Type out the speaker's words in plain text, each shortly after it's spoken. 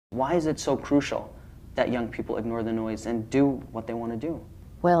Why is it so crucial that young people ignore the noise and do what they want to do?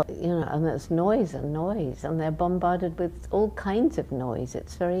 Well, you know, and there's noise, and they're bombarded with all kinds of noise.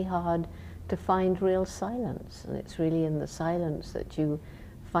 It's very hard to find real silence, and it's really in the silence that you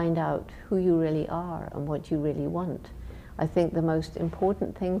find out who you really are and what you really want. I think the most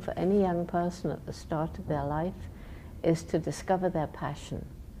important thing for any young person at the start of their life is to discover their passion.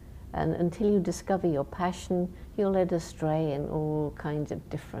 And until you discover your passion, you're led astray in all kinds of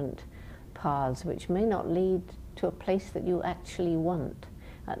different paths, which may not lead to a place that you actually want.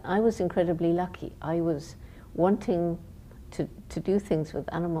 And I was incredibly lucky. I was wanting to do things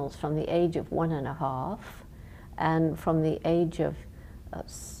with animals from the age of 1.5, and from the age of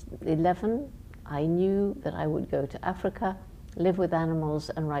 11, I knew that I would go to Africa, live with animals,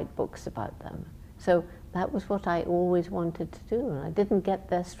 and write books about them. So that was what I always wanted to do, and I didn't get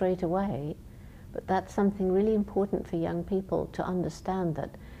there straight away, but that's something really important for young people to understand,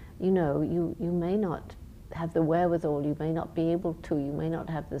 that, you know, you may not have the wherewithal, you may not be able to, you may not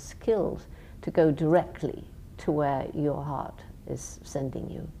have the skills to go directly to where your heart is sending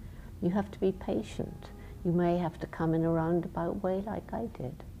you. You have to be patient. You may have to come in a roundabout way like I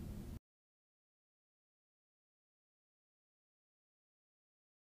did.